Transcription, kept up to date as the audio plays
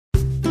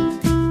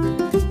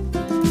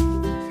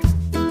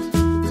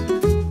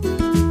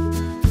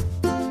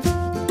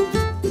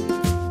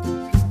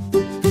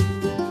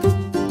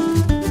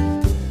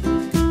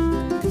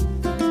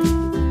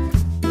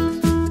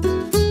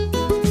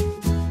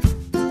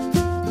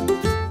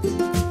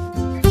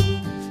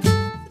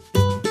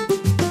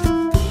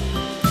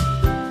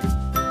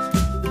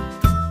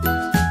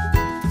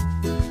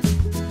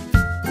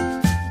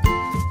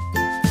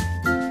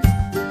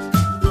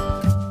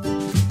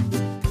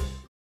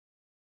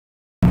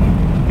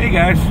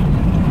Hey guys,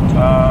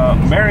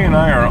 Mary and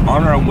I are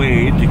on our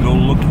way to go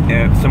look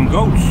at some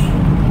goats,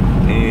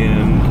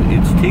 and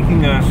it's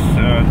taking us,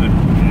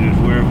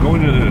 we're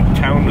going to the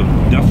town of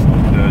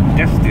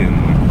Destin,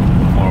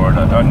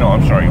 Florida,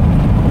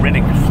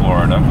 Riddick,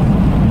 Florida,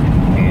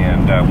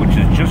 and which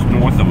is just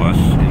north of us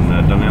in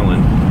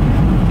Dunellen,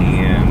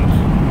 and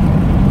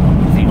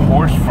the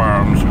horse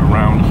farms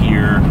around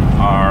here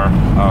are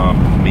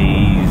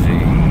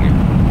amazing.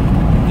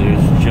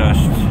 There's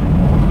just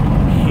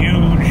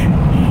huge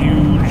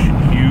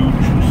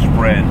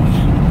spreads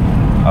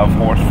of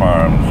horse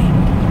farms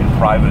in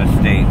private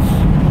estates,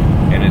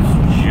 and it's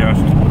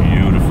just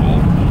beautiful.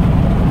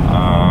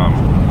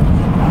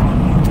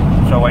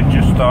 So I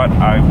just thought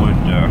I would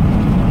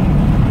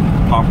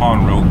pop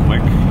on real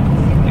quick,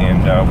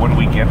 and when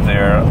we get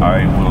there,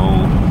 I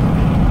will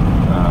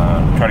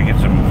try to get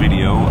some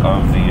video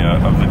of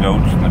the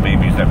goats and the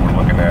babies that we're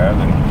looking at.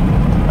 And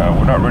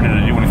we're not ready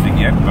to do anything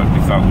yet, but we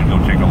thought we'd go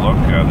take a look.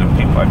 The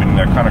people, I've been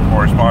kind of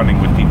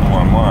corresponding with people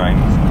online,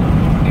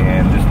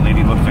 and this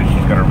lady looks like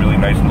she's got a really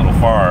nice little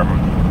farm.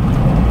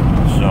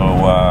 So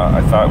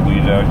I thought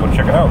we'd go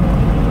check it out.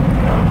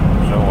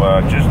 So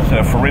just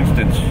for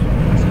instance,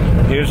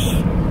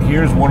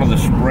 here's one of the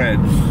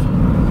spreads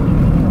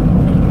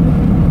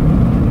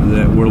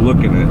that we're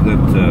looking at,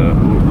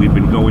 that we've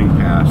been going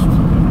past,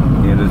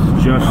 and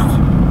it's just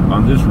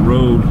on this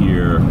road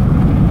here.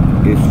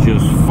 It's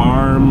just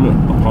farm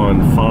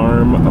upon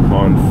farm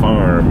upon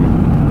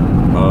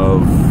farm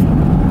of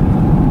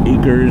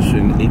acres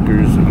and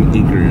acres and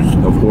acres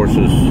of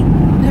horses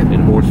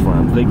and horse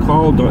farms. They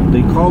call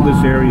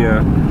this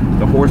area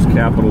the horse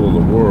capital of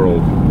the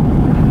world,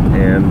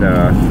 and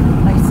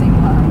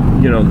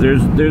you know,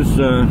 there's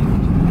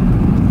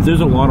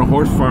a lot of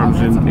horse farms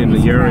in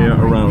the area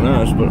around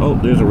us, but oh,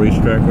 there's a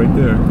racetrack right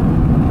there.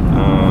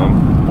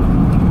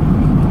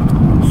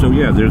 So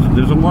yeah,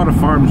 there's a lot of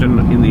farms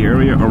in the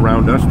area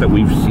around us that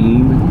we've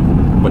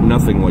seen, but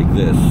nothing like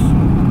this.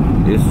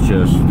 It's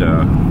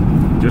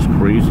just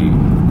crazy.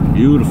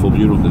 Beautiful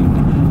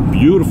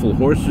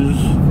horses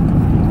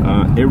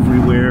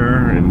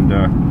everywhere, and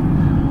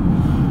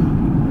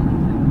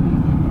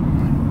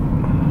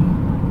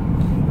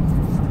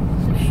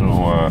so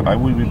I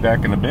will be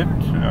back in a bit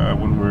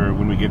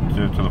when we get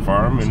to the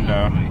farm, and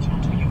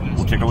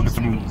we'll take a look at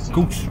some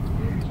goats.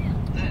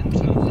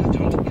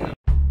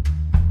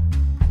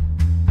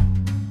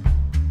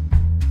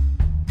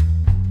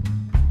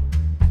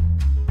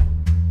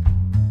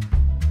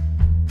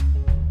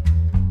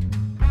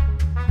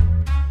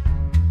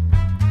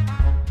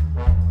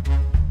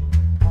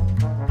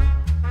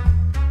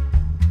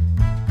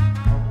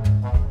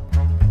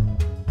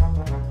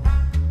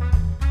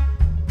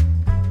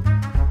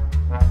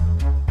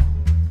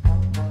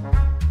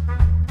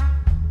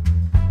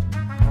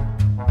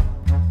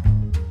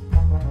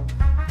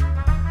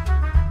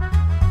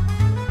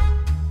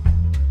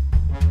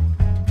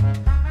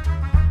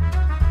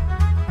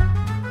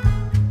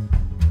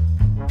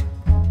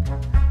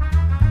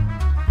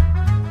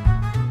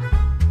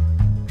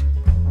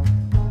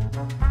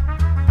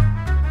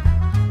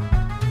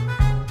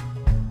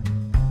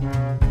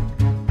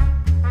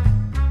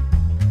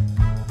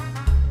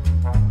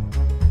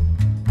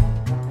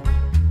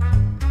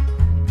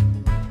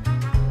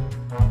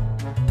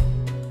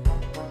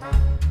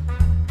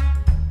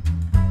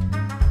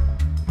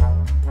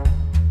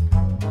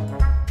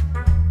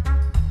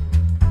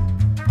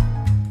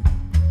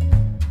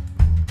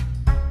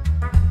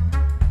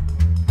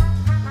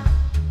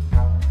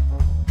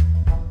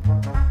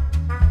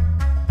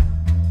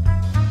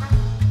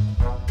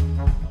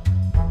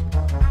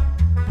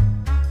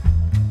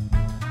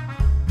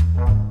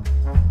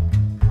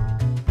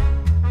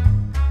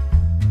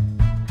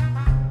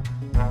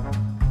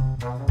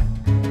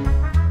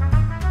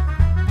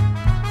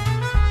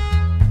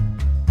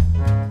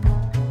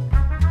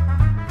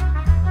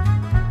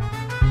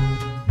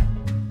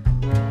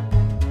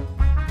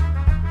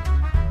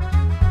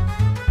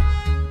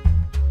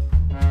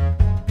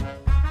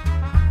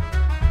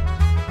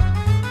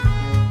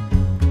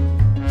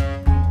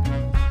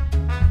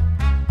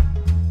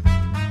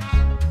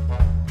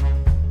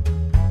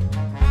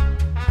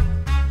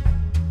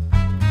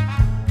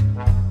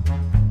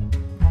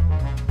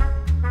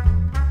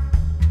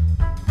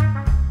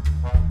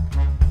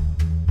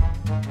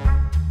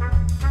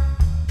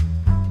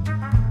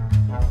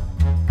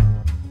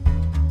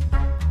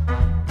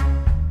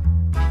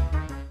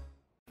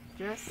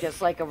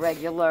 Just like a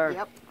regular.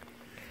 Yep.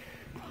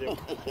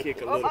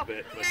 Kick a little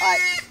bit. But...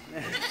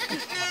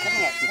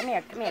 Come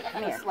here.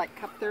 Just like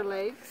cup their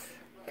legs.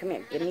 Come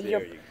here. Give me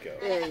there you go.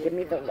 Give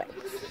me the legs.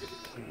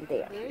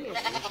 There. There you go.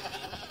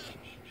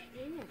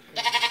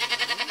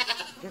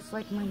 Just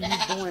like my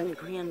newborn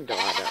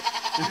granddaughter.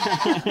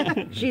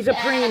 She's a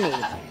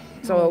preemie,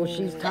 so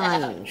she's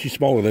tiny. She's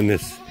smaller than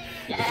this.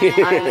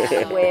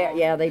 I swear.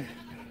 Yeah, the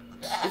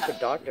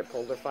doctor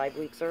pulled her 5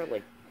 weeks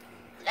early.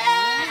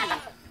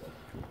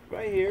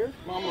 Right here,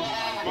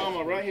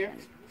 Mama, right here.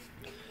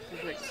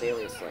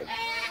 Seriously.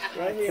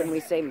 Right here. Can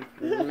we say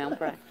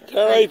malpractice?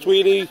 All right,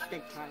 sweetie.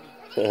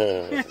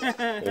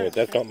 Yeah,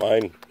 that's not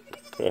mine.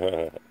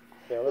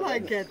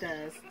 Look at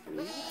this.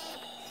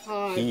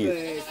 Oh, He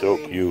is so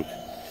cute.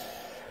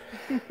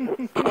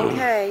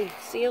 Okay,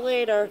 see you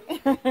later.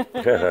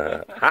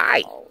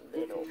 Hi.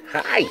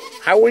 Hi.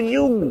 How are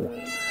you?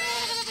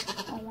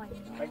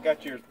 I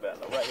got yours, Bella,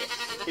 right here.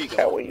 Here you go.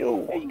 How are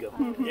you? There you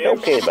go.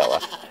 Okay, Bella.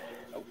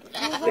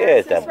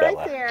 There's that Right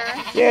Bella. there.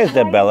 There's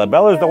that Bella.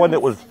 Bella's the one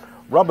that was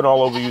rubbing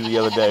all over you the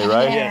other day,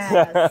 right?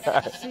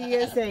 Yes. She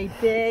is a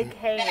big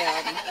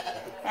ham.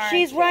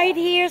 She's right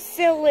here,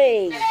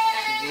 silly.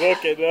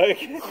 Look.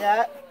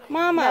 Yep.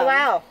 Mama.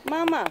 Noelle.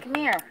 Mama. Come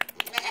here.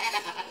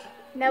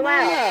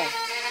 Noelle.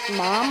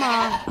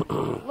 Mama.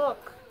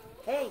 Look.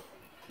 Hey.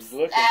 He's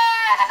looking.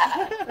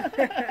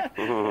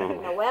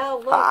 Noelle,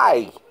 look.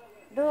 Hi.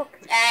 Look.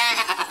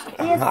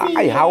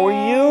 Hi, how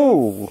are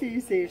you?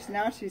 She's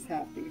now she's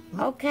happy.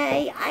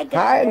 Okay, I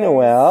got Hi, her.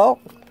 Noelle.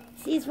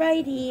 She's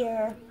right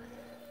here.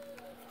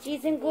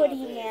 She's in good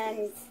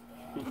hands.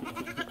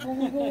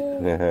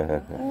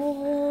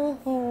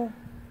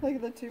 Look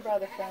at the two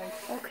brother friends.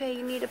 Okay,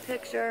 you need a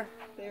picture.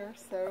 They're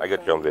so I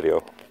got you on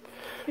video.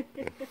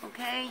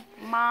 Okay,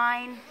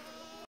 mine.